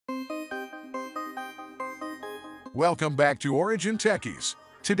Welcome back to Origin Techies.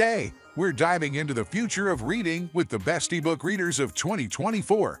 Today, we're diving into the future of reading with the best ebook readers of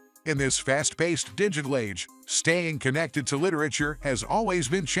 2024. In this fast-paced digital age, staying connected to literature has always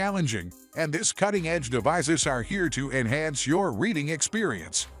been challenging, and these cutting-edge devices are here to enhance your reading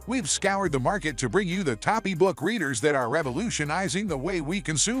experience. We've scoured the market to bring you the top ebook readers that are revolutionizing the way we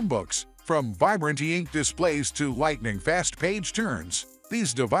consume books. From vibrant e-ink displays to lightning-fast page turns,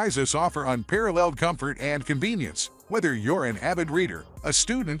 these devices offer unparalleled comfort and convenience. Whether you're an avid reader, a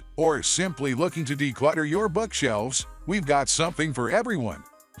student, or simply looking to declutter your bookshelves, we've got something for everyone.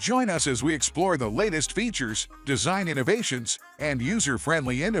 Join us as we explore the latest features, design innovations, and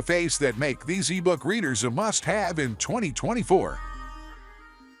user-friendly interface that make these ebook readers a must-have in 2024.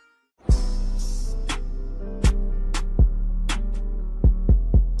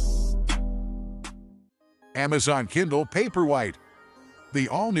 Amazon Kindle Paperwhite. The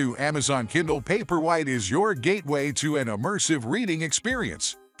all-new Amazon Kindle Paperwhite is your gateway to an immersive reading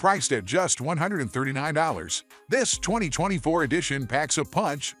experience. Priced at just $139, this 2024 edition packs a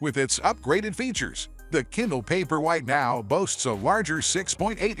punch with its upgraded features. The Kindle Paperwhite now boasts a larger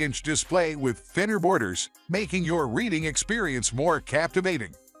 6.8-inch display with thinner borders, making your reading experience more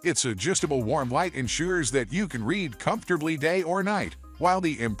captivating. Its adjustable warm light ensures that you can read comfortably day or night, while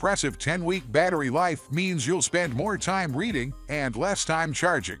the impressive 10-week battery life means you'll spend more time reading and less time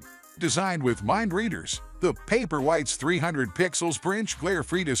charging. Designed with mind readers, the Paperwhite's 300 pixels per inch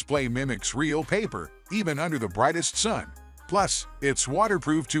glare-free display mimics real paper, even under the brightest sun. Plus, it's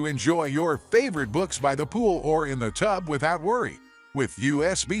waterproof to enjoy your favorite books by the pool or in the tub without worry. With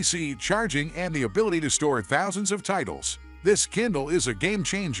USB-C charging and the ability to store thousands of titles, this Kindle is a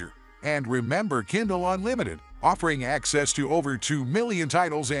game-changer. And remember Kindle Unlimited, offering access to over 2 million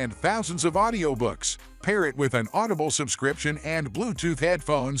titles and thousands of audiobooks. Pair it with an Audible subscription and Bluetooth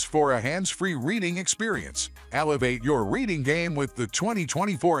headphones for a hands-free reading experience. Elevate your reading game with the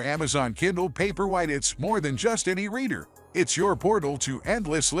 2024 Amazon Kindle Paperwhite. It's more than just any reader. It's your portal to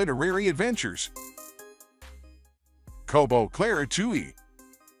endless literary adventures. Kobo Clara 2e.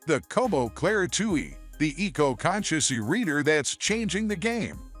 The Kobo Clara 2e, the eco-conscious e-reader that's changing the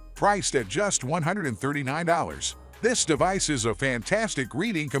game. Priced at just $139, this device is a fantastic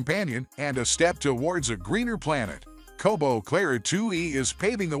reading companion and a step towards a greener planet. Kobo Clara 2e is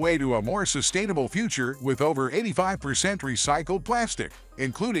paving the way to a more sustainable future with over 85% recycled plastic,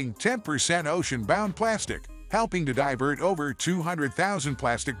 including 10% ocean-bound plastic, helping to divert over 200,000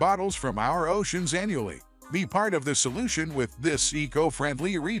 plastic bottles from our oceans annually. Be part of the solution with this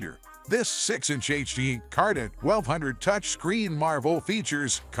eco-friendly reader. This 6-inch HD card at 1200 touchscreen marvel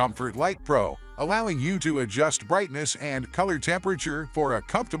features Comfort Light Pro, allowing you to adjust brightness and color temperature for a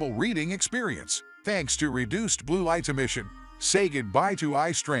comfortable reading experience. Thanks to reduced blue light emission, say goodbye to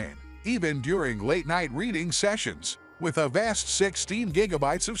eye strain, even during late-night reading sessions. With a vast 16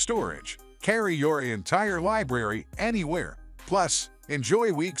 gigabytes of storage, carry your entire library anywhere. Plus,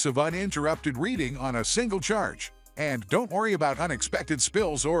 enjoy weeks of uninterrupted reading on a single charge. And don't worry about unexpected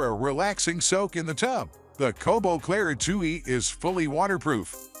spills or a relaxing soak in the tub. The Kobo Clara 2e is fully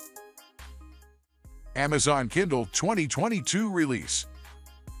waterproof. Amazon Kindle 2022 release.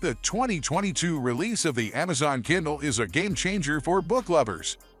 The 2022 release of the Amazon Kindle is a game-changer for book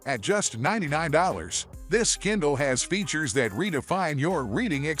lovers. At just $99, this Kindle has features that redefine your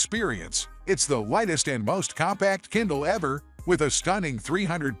reading experience. It's the lightest and most compact Kindle ever, with a stunning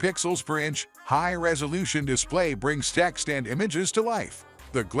 300 pixels per inch, high-resolution display brings text and images to life.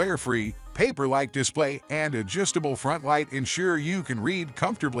 The glare-free, paper-like display and adjustable front light ensure you can read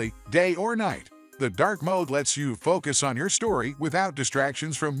comfortably, day or night. The dark mode lets you focus on your story without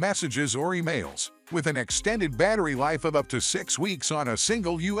distractions from messages or emails. With an extended battery life of up to 6 weeks on a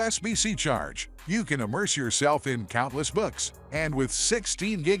single USB-C charge, you can immerse yourself in countless books. And with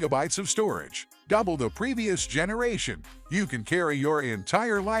 16 gigabytes of storage, double the previous generation, you can carry your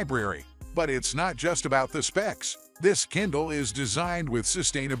entire library. But it's not just about the specs. This Kindle is designed with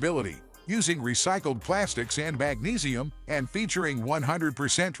sustainability, using recycled plastics and magnesium, and featuring 100%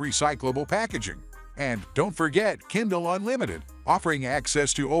 recyclable packaging. And don't forget Kindle Unlimited, offering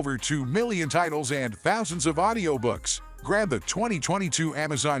access to over 2 million titles and thousands of audiobooks. Grab the 2022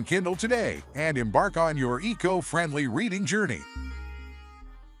 Amazon Kindle today and embark on your eco-friendly reading journey.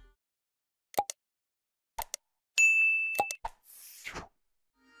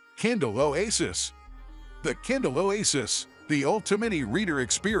 Kindle Oasis. The Kindle Oasis, the ultimate e-reader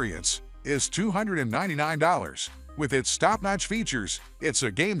experience, is $299. With its top-notch features, it's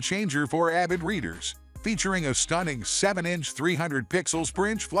a game-changer for avid readers. Featuring a stunning 7-inch 300 pixels per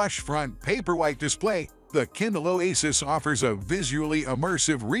inch flush front Paperwhite display The Kindle Oasis offers a visually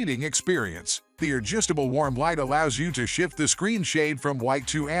immersive reading experience. The adjustable warm light allows you to shift the screen shade from white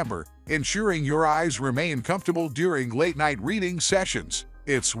to amber, ensuring your eyes remain comfortable during late-night reading sessions.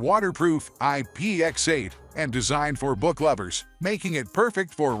 It's waterproof, IPX8, and designed for book lovers, making it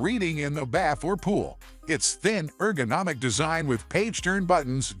perfect for reading in the bath or pool. Its thin, ergonomic design with page-turn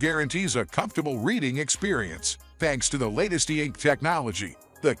buttons guarantees a comfortable reading experience. Thanks to the latest e-ink technology,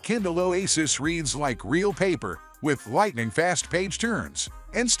 the Kindle Oasis reads like real paper, with lightning-fast page turns.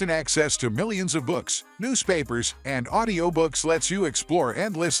 Instant access to millions of books, newspapers, and audiobooks lets you explore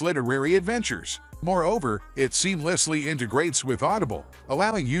endless literary adventures. Moreover, it seamlessly integrates with Audible,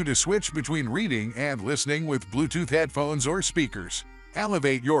 allowing you to switch between reading and listening with Bluetooth headphones or speakers.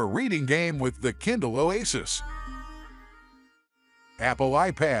 Elevate your reading game with the Kindle Oasis. Apple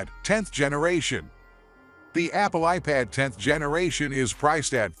iPad 10th Generation. The Apple iPad 10th Generation is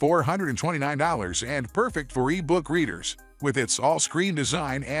priced at $429 and perfect for ebook readers. With its all-screen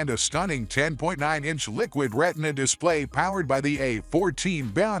design and a stunning 10.9-inch liquid retina display powered by the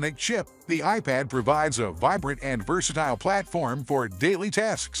A14 Bionic chip, the iPad provides a vibrant and versatile platform for daily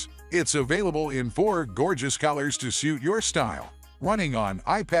tasks. It's available in 4 gorgeous colors to suit your style. Running on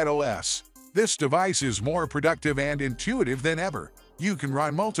iPadOS, this device is more productive and intuitive than ever. You can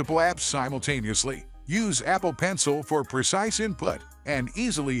run multiple apps simultaneously, use Apple Pencil for precise input, and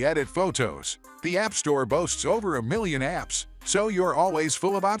easily edit photos. The App Store boasts over 1 million apps, so you're always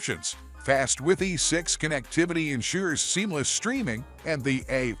full of options. Fast Wi-Fi 6 connectivity ensures seamless streaming, and the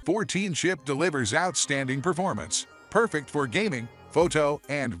A14 chip delivers outstanding performance, perfect for gaming, photo,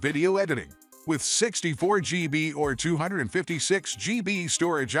 and video editing. With 64 GB or 256 GB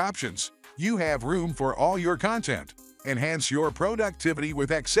storage options, you have room for all your content. Enhance your productivity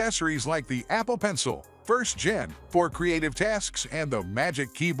with accessories like the Apple Pencil, 1st Gen, for creative tasks and the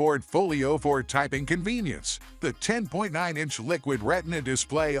Magic Keyboard Folio for typing convenience. The 10.9-inch Liquid Retina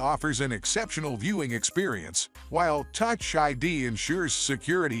display offers an exceptional viewing experience, while Touch ID ensures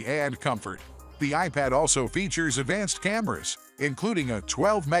security and comfort. The iPad also features advanced cameras, including a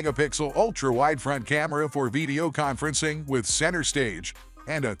 12-megapixel ultra-wide front camera for video conferencing with center stage,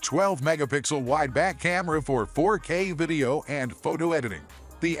 and a 12-megapixel wide back camera for 4K video and photo editing.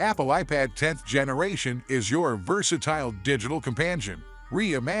 The Apple iPad 10th Generation is your versatile digital companion,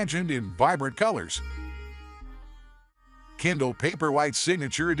 reimagined in vibrant colors. Kindle Paperwhite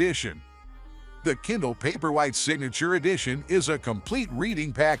Signature Edition. The Kindle Paperwhite Signature Edition is a complete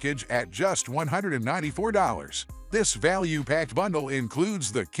reading package at just $194. This value-packed bundle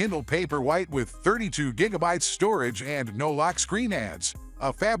includes the Kindle Paperwhite with 32 GB storage and no-lock screen ads,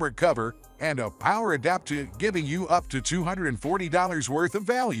 a fabric cover, and a power adapter, giving you up to $240 worth of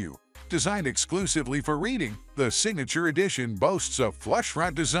value. Designed exclusively for reading, the Signature Edition boasts a flush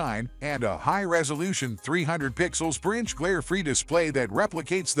front design and a high-resolution 300 pixels per inch glare-free display that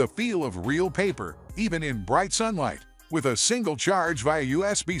replicates the feel of real paper, even in bright sunlight. With a single charge via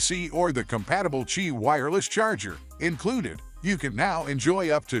USB-C or the compatible Qi wireless charger included, you can now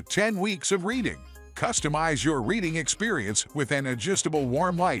enjoy up to 10 weeks of reading. Customize your reading experience with an adjustable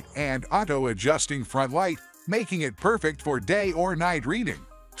warm light and auto-adjusting front light, making it perfect for day or night reading.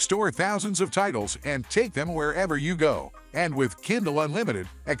 Store thousands of titles and take them wherever you go. And with Kindle Unlimited,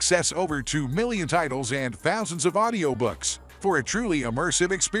 access over 2 million titles and thousands of audiobooks. For a truly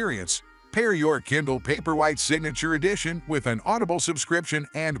immersive experience, pair your Kindle Paperwhite Signature Edition with an Audible subscription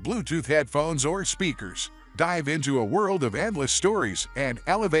and Bluetooth headphones or speakers. Dive into a world of endless stories and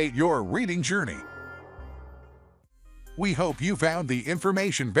elevate your reading journey. We hope you found the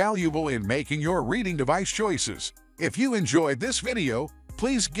information valuable in making your reading device choices. If you enjoyed this video,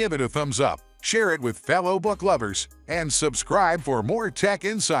 please give it a thumbs up, share it with fellow book lovers, and subscribe for more tech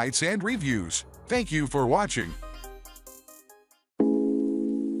insights and reviews. Thank you for watching.